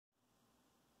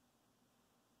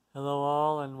Hello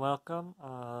all and welcome.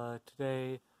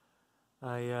 Today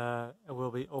I will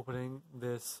be opening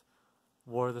this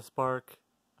War of the Spark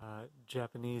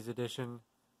Japanese edition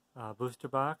booster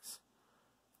box.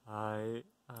 I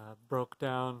broke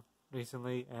down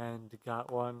recently and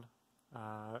got one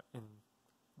in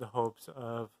the hopes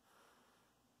of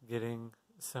getting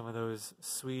some of those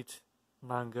sweet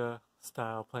manga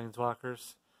style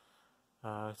Planeswalkers.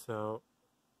 So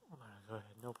I'm going to go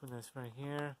ahead and open this right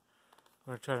here.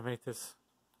 I'm going to try to make this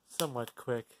somewhat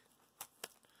quick.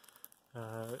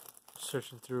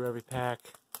 Searching through every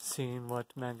pack, seeing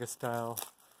what manga style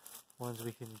ones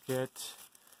we can get.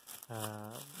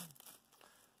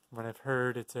 What I've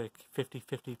heard, it's a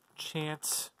 50-50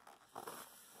 chance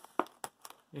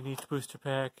in each booster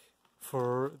pack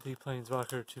for the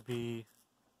Planeswalker to be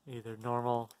either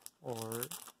normal or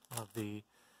of the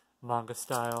manga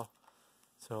style.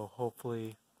 So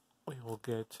hopefully we will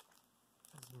get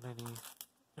as many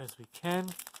as we can.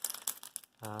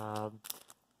 It's a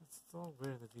little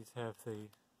weird that these have the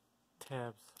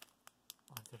tabs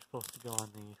like they're supposed to go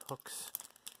on the hooks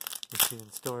you see in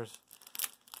stores.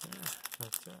 Yeah, but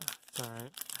it's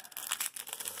alright.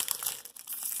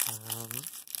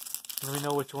 Let me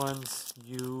know which ones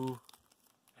you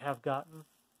have gotten,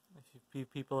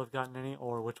 if people have gotten any,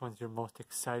 or which ones you're most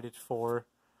excited for.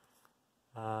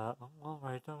 Well,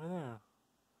 right over there.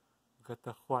 We've got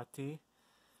the Huati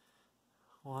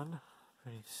one,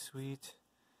 pretty sweet,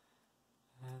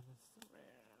 and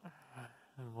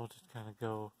we'll just kind of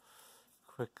go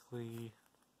quickly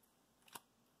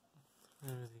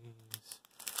through these.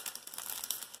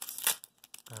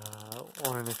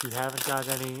 Or if you haven't got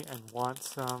any and want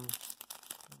some,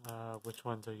 which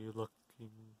ones are you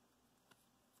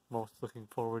most looking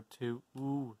forward to?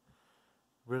 Ooh,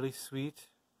 really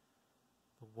sweet.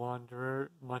 The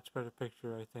Wanderer, much better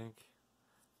picture, I think,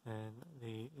 than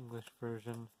the English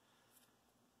version.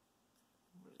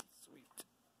 Really sweet.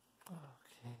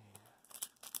 Okay.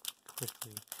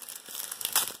 Quickly.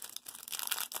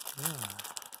 Yeah.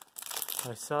 I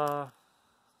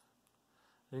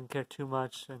didn't care too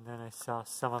much, and then I saw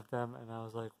some of them, and I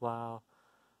was like, wow,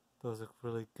 those look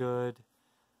really good.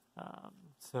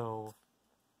 So,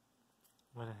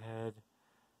 went ahead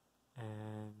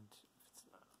and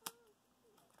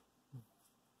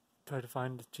tried to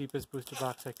find the cheapest booster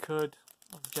box I could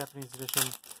of the Japanese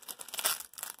edition.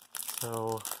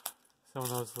 So some of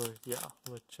those looked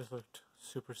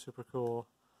super, super cool.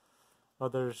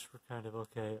 Others were kind of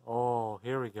okay. Oh,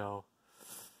 here we go.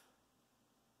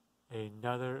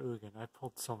 Another Ugin. I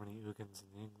pulled so many Ugins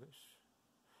in English.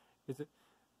 Is it?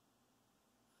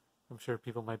 I'm sure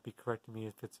people might be correcting me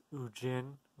if it's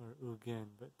Ujin or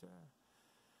Ugin, but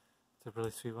it's a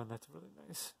really sweet one. That's a really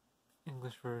nice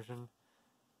English version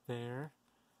there,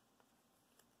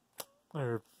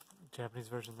 or Japanese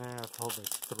version there. I've held like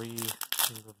 3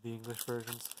 of the English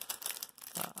versions.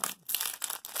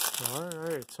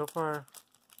 Alright, so far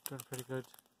doing pretty good.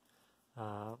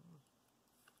 I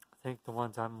think the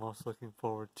ones I'm most looking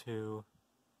forward to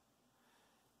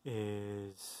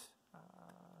is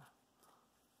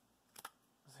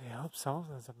I hope some of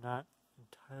those, I'm not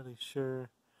entirely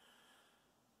sure.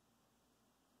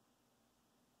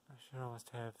 I should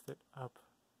almost have it up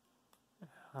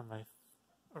on my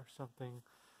or something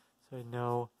so I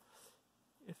know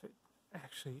if it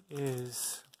actually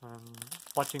is.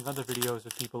 Watching other videos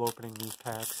of people opening these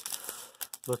packs,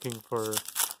 looking for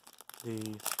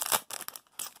the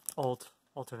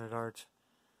alternate art.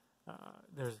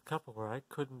 There's a couple where I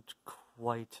couldn't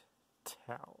quite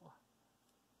tell.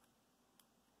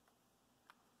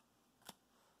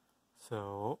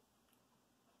 So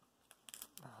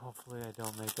hopefully I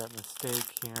don't make that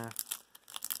mistake here.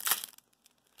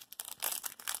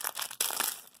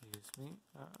 Excuse me.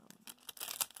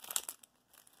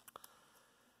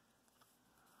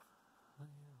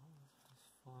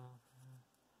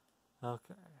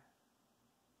 Okay.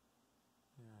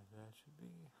 Yeah, that should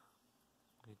be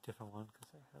a different one because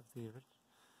I have the original.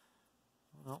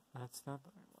 No, that's not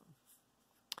the right one.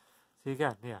 See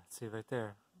again, yeah, see right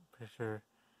there. I'm pretty sure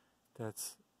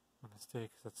that's a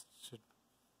mistake. I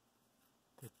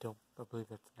believe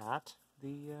that's not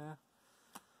the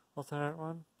alternate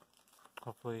one.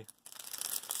 Hopefully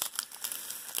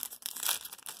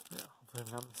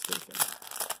I'm not mistaken.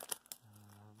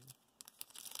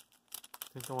 I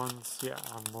think the ones,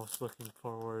 I'm most looking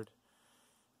forward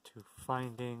to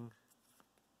finding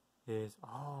is,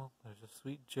 there's a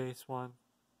sweet Jace one.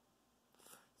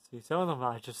 See, some of them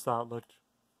I just thought looked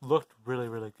really,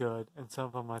 really good, and some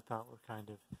of them I thought were kind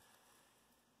of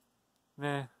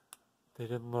meh. They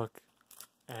didn't look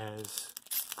as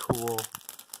cool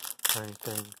or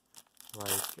anything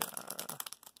like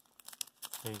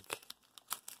think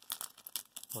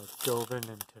Dovin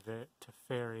and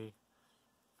Teferi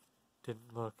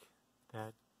didn't look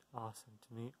that awesome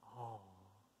to me. Oh,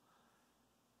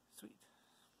 sweet.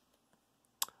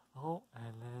 Oh,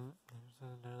 and then there's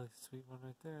another sweet one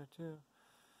right there too.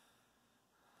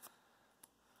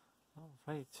 All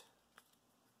right.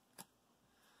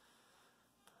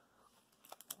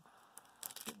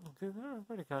 Good. I've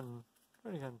already gotten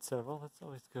several. That's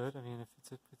always good. I mean, if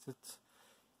it's as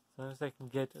long as I can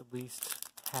get at least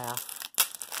half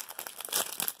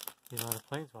the amount of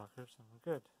Planeswalkers, then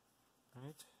we're good,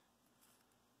 right?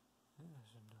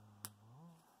 There's another.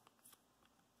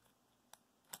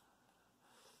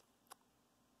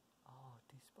 Oh,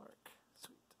 D-Spark.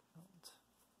 Sweet.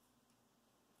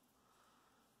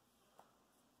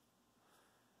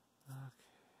 Okay.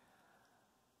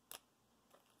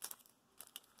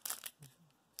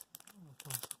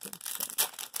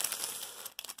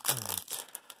 Alright.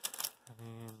 I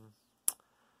mean,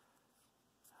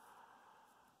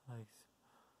 nice.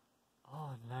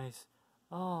 Oh, nice.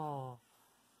 Oh,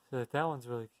 so that one's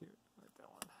really cute. I like that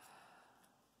one.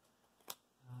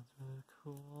 That one's really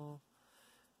cool.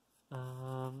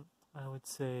 I would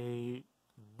say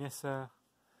Nissa.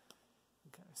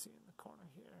 You kind of see in the corner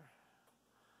here.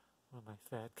 One of my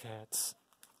fat cats.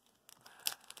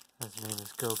 His name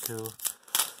is Goku.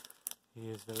 He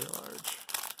is very large.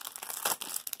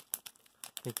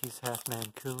 I think he's half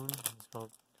Mancoon. He's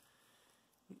about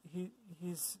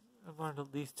he's around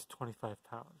at least 25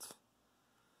 pounds.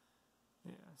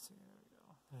 Yeah, see, there we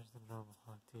go. There's the normal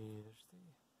Humpty. There's the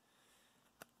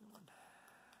one.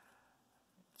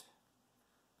 Right.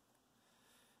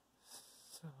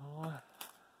 So,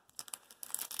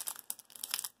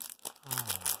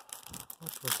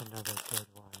 what was another good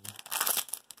one?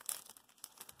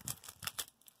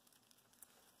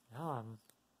 Now I'm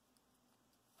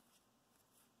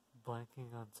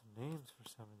blanking on some names for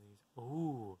some of these.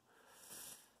 Ooh.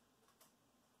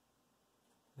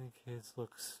 I think his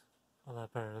looks a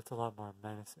lot better. That's a lot more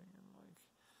menacing and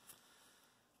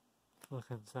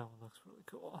looking. That one looks really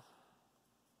cool.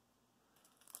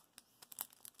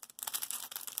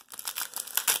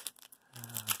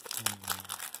 Okay.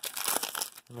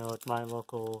 I know at my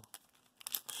local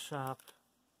shop,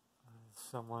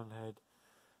 someone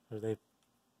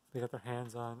they got their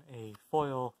hands on a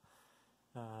foil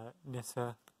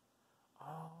Nissa.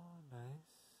 Oh, nice.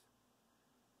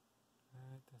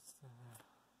 Right, that's the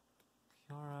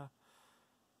Kiora.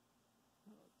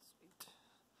 Oh, sweet.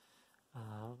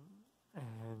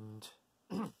 And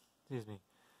excuse me.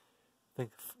 I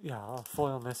think a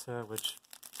foil Nissa, which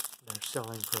they're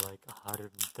selling for like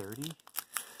 130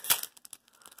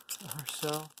 or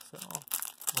so. So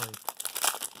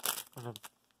a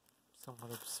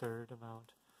somewhat absurd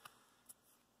amount.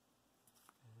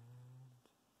 And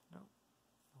no,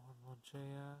 one more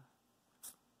Jaya.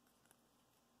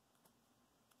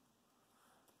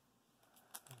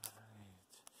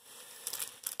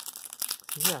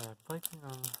 Yeah, I'm liking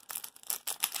on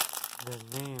the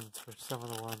names for some of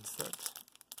the ones that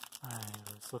I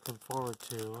was looking forward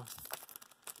to.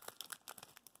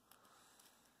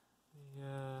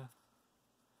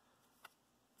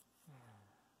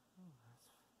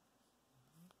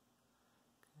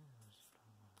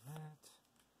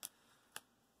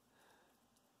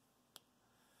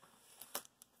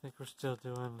 I think we're still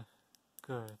doing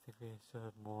good. I think we still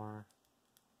have more.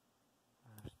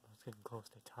 It's getting close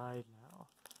to tied now.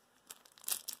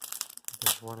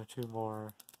 There's one or two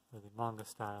more of the manga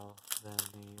style than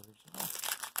the original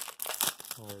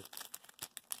or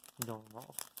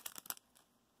normal.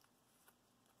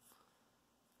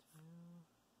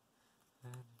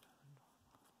 And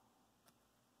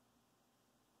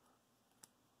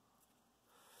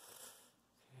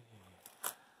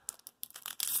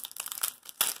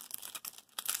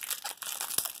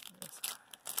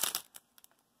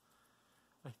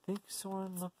I think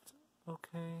Soren looked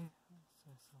okay.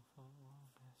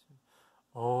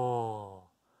 Oh,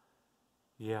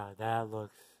 yeah, that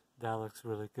looks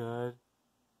really good,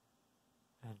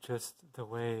 and just the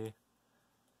way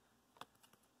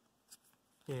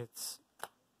it's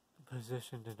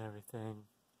positioned and everything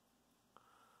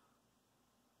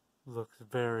looks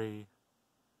very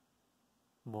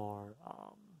more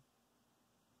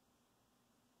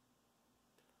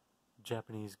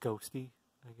Japanese ghosty,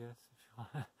 I guess, if you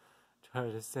want to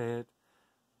try to say it.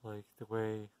 Like the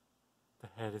way the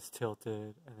head is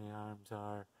tilted and the arms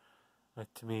are,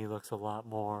 to me, looks a lot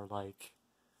more like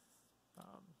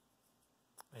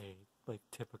a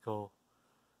typical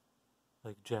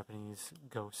Japanese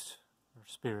ghost or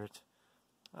spirit,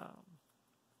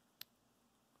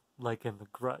 like in The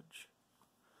Grudge.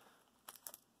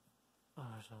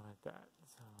 or something like that.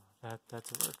 So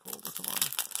that's a really cool looking one.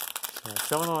 Yeah,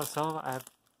 some of them, I've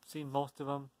seen most of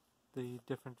them, the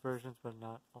different versions, but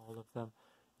not all of them.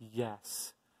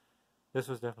 Yes, this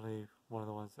was definitely one of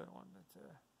the ones that I wanted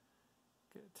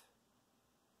to get.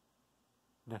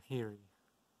 Nahiri.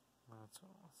 That's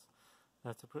what else.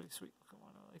 That's a pretty sweet looking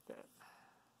one. I like that.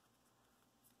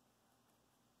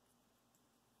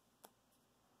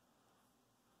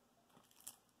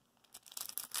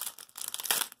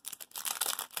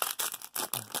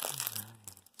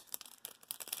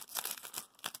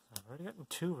 I've already gotten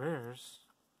 2 rares.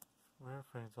 Rare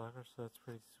Planeswalkers, so that's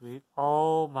pretty sweet.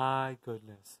 Oh my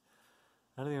goodness.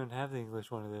 I don't even have the English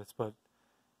one of this, but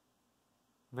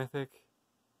Mythic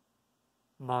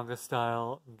Manga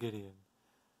Style Gideon.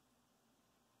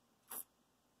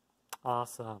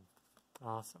 Awesome.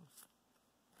 Awesome.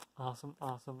 Awesome,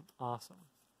 awesome, awesome.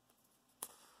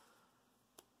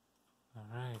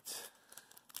 Alright.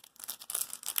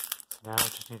 So now I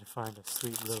just need to find a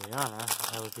sweet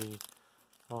Liliana. That would be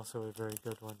also a very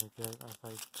good one to get. I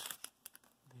liked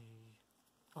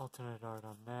the alternate art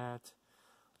on that.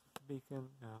 Beacon,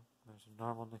 no, there's a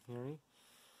normal Nahiri.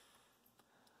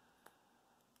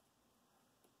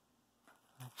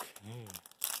 Okay.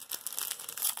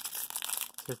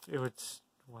 So it would,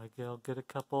 I'll get a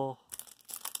couple.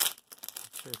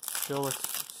 It still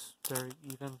looks very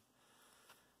even.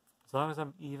 As long as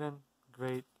I'm even,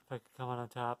 great. If I could come on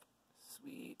top,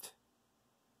 sweet.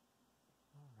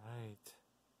 Alright.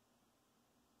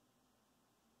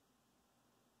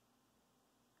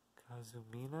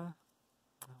 Kazumina?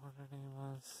 Is that what her name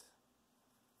was?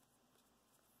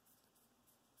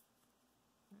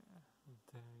 Yeah,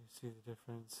 there you see the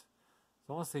difference. It's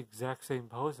almost the exact same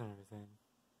pose and everything.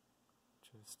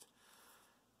 Just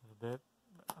a little bit.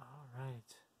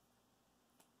 Alright.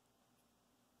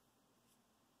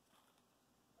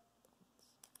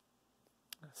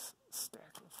 This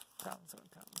stack of counts on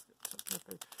counts.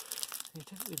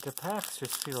 The packs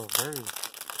just feel very,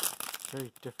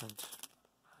 very different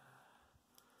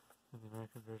than the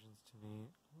American versions to me.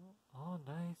 Oh,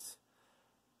 nice.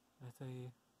 That's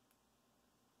a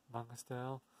manga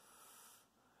style.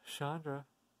 Chandra.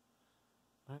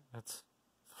 Right, that's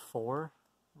 4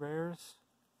 rares.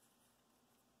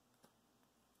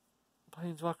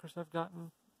 Planeswalkers I've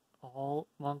gotten all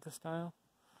manga style.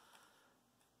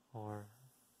 Or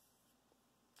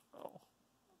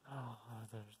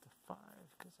there's the 5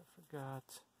 because I forgot.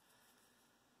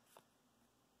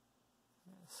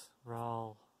 Yes,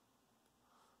 Raul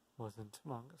wasn't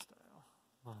manga style,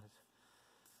 but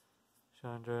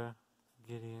Chandra,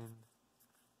 Gideon,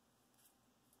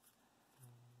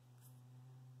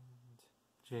 and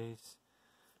Jace,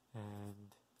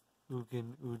 and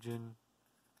Ujin,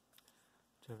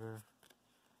 whichever,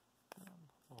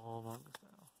 all manga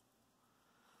style.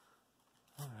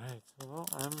 Alright, so well,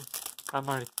 I'm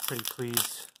already pretty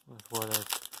pleased with what I've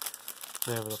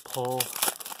been able to pull.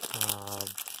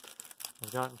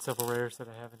 I've gotten several rares that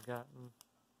I haven't gotten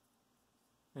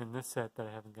in this set that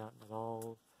I haven't gotten at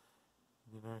all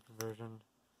in the American version.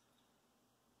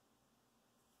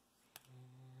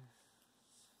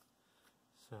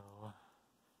 So,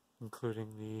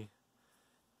 including the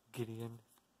Gideon,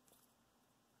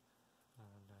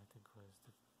 and I think it was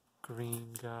the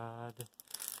Green God.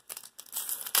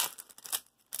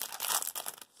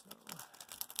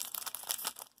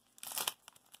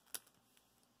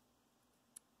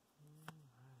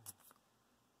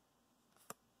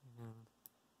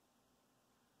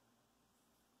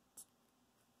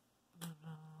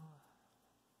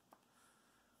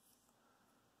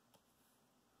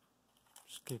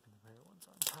 Just keeping the rare ones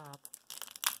on top.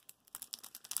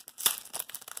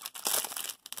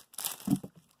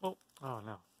 Oh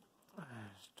no. I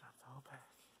just dropped the whole pack.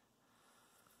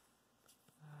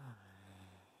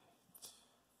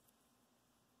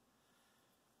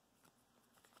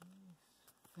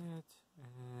 Alright.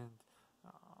 And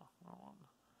wrong one.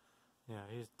 Yeah,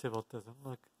 his Tybalt doesn't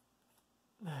look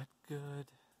that good,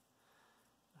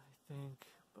 I think,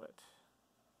 but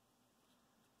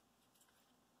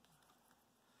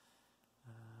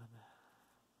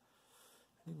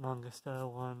the manga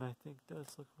style one I think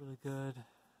does look really good.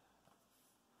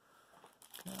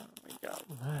 We got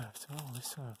left. Oh, we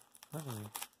still have finally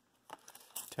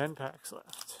 10 packs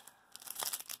left.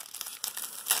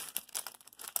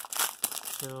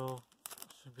 Still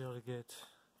should be able to get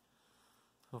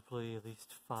hopefully at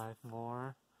least 5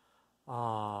 more.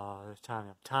 Oh, there's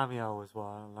Tamio. Tamio was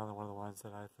another one of the ones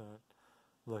that I thought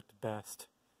looked best.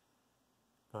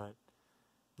 But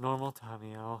normal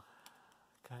Tamio,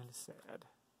 kind of sad.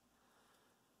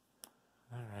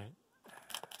 Alright.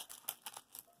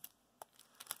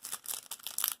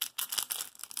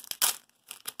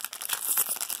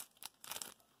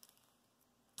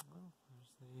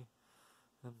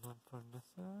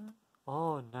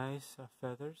 nice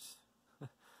feathers.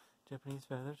 Japanese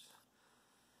feathers.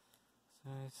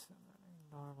 Nice,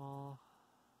 normal.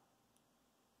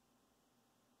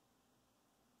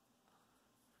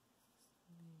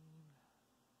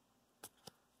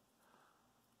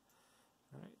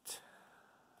 Right.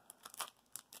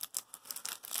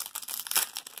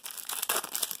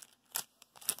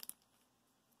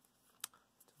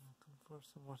 Looking for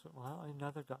some more. Well,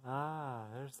 another guy. Ah,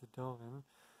 there's the Dovin.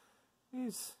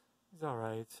 He's all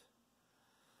right.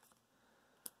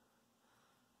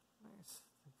 Nice.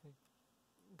 I think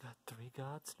I got 3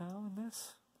 gods now in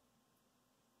this.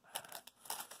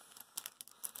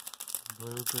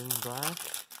 Blue, green, black.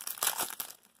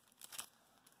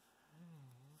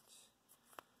 Right.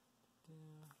 Do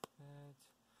that.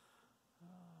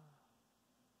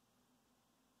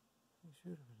 It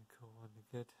should have been a cool one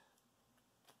to get.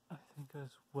 I think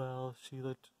as well. She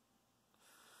looked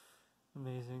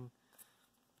amazing.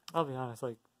 I'll be honest,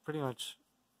 like pretty much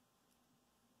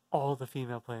all the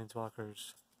female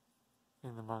Planeswalkers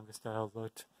in the manga style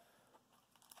looked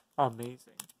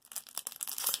amazing.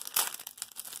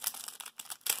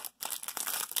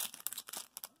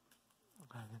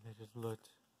 I mean, they just looked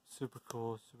super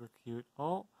cool, super cute.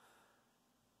 Oh,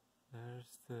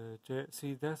 there's the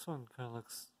see, this one kind of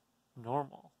looks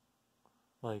normal.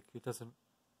 Like it doesn't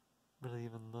really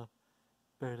even look,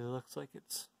 barely looks like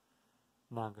it's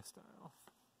manga style.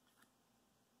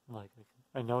 Like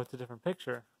I know it's a different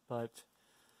picture, but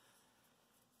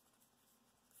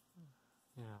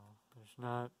you know, there's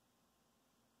not.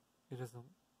 It doesn't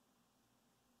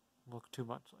look too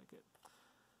much like it.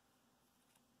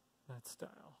 That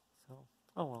style. So,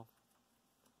 oh well.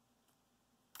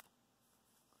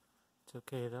 It's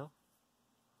okay though.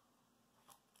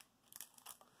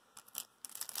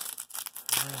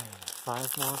 Alright,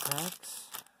 5 more packs.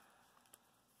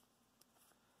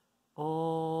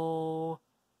 Oh,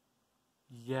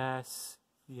 yes,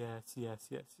 yes, yes,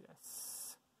 yes,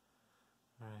 yes.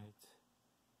 Right.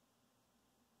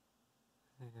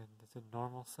 Again, it's a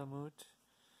normal Samut.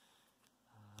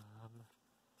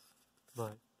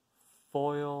 But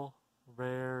foil,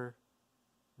 rare,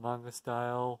 manga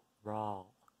style, raw.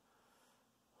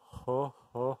 Ho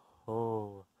ho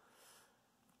ho.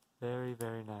 Very,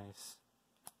 very nice.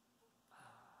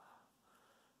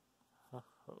 Ho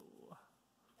ho.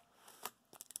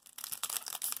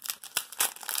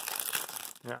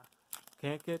 Yeah.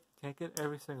 Can't get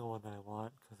every single one that I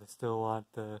want, because I still want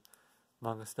the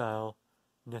manga style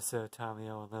Nissa,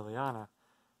 Tamio, and Liliana.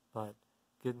 But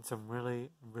getting some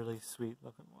really, really sweet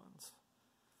looking ones.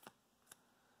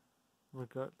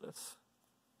 Regardless.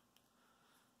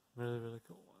 Really, really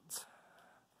cool ones.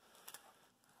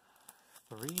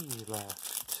 3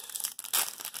 left.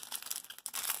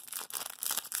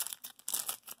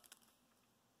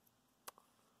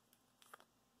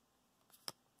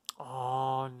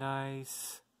 Oh,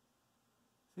 nice.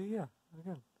 See, yeah,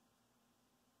 again.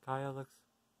 Kaya looks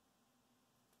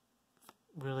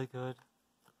really good.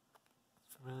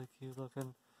 It's really cute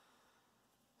looking.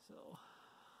 So,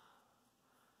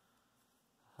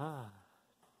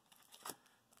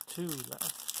 2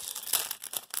 left.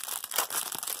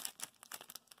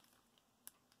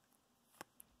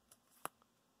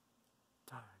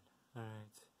 Darn.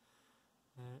 Alright.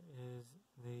 There is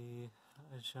the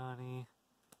Ajani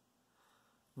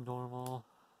normal.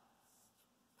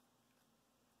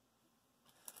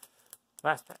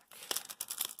 Last pack.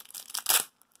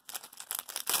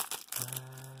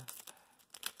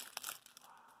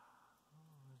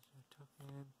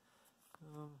 Token.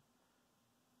 Boom.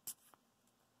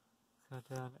 Cut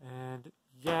down and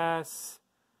yes!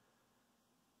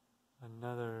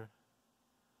 Another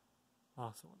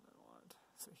awesome one that I want.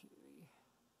 Sahili.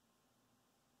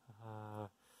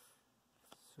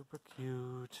 Super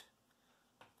cute.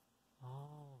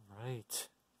 Alright.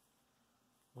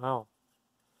 Wow.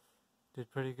 Did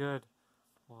pretty good.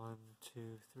 1,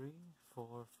 2, 3,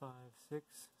 4, 5,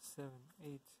 6, 7,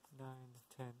 8, 9,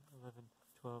 10, 11,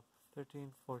 12,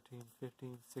 13, 14,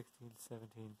 15, 16,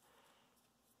 17,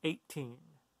 18.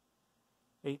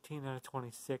 18 out of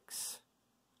 26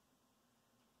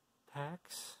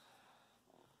 packs.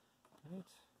 Right.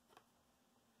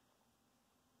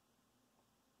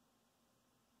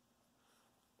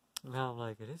 Now,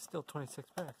 like, it is still 26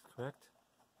 packs, correct?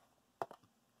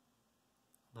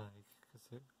 Like,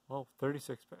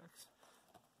 36 packs.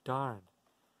 Darn.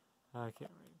 I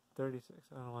can't read. 36.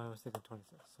 I don't know why I was thinking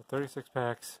 26. So 36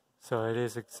 packs. So it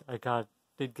is,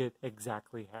 did get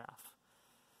exactly half.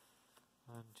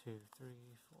 1, 2, 3,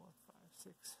 4, 5,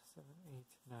 6, 7, 8,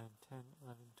 9, 10,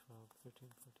 11, 12, 13,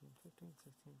 14, 15,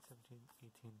 16, 17,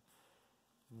 18,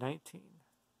 19.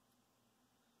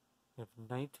 You have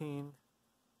 19.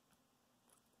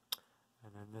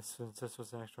 And then this, since this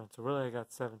was the next run, so really I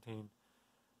got 17.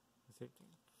 It's 18.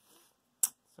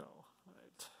 So,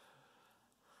 alright.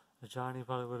 Johnny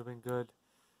probably would have been good.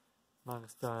 Manga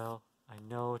style. I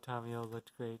know Tamio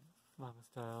looked great. Manga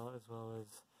style, as well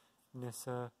as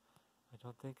Nissa. I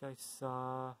don't think I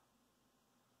saw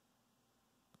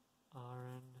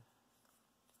Aaron.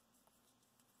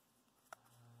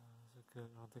 Was it good?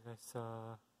 I don't think I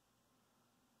saw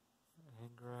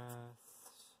Angrath.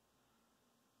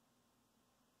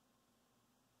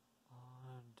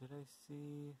 Did I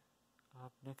see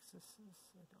Obnexus?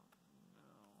 I don't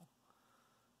know.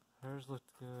 Hers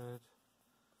looked good.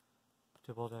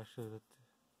 Tybalt actually looked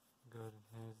good in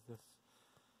his. This.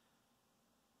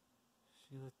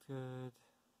 She looked good.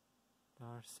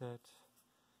 Narset.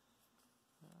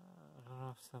 I don't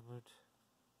know if Samud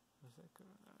was that good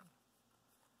or not.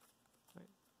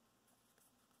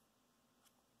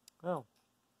 Wait.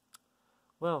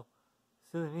 Well,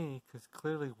 silly me, because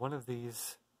clearly one of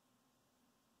these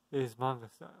is manga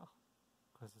style,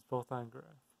 because it's both on graph.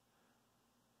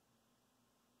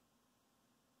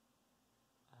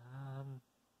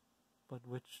 But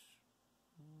which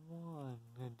one?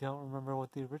 I don't remember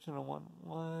what the original one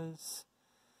was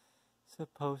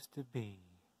supposed to be.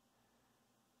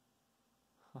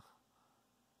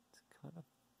 It's kind of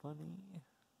funny.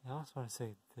 I also want to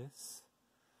say this.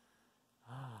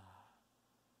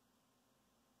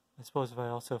 I suppose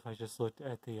if I just looked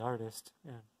at the artist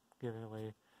and give it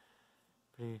away,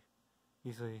 pretty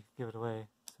easily give it away.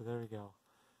 So there we go.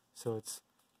 So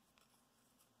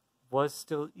was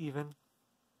still even,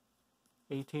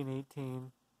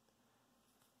 18-18,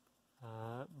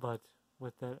 but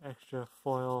with that extra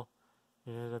foil,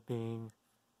 it ended up being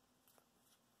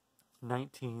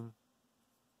 19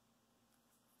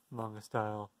 manga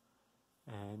style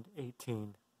and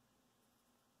 18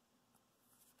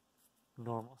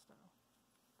 normal style.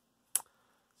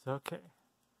 So okay,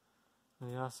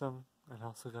 really awesome, and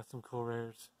also got some cool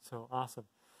rares. So awesome.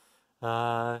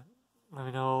 Let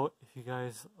me know if you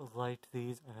guys liked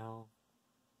these. I know,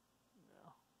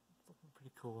 it's looking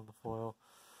pretty cool in the foil.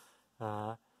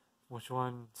 Which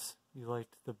ones you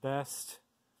liked the best,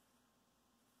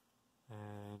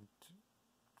 and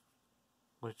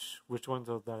which ones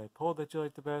that I pulled that you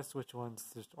liked the best, which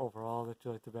ones just overall that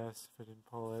you liked the best if I didn't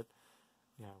pull it.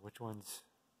 Yeah, which ones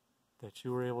that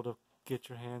you were able to get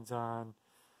your hands on,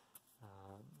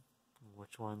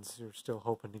 which ones you're still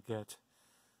hoping to get,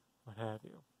 what have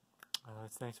you.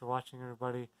 Thanks for watching,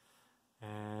 everybody,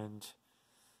 and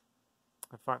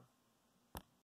have fun.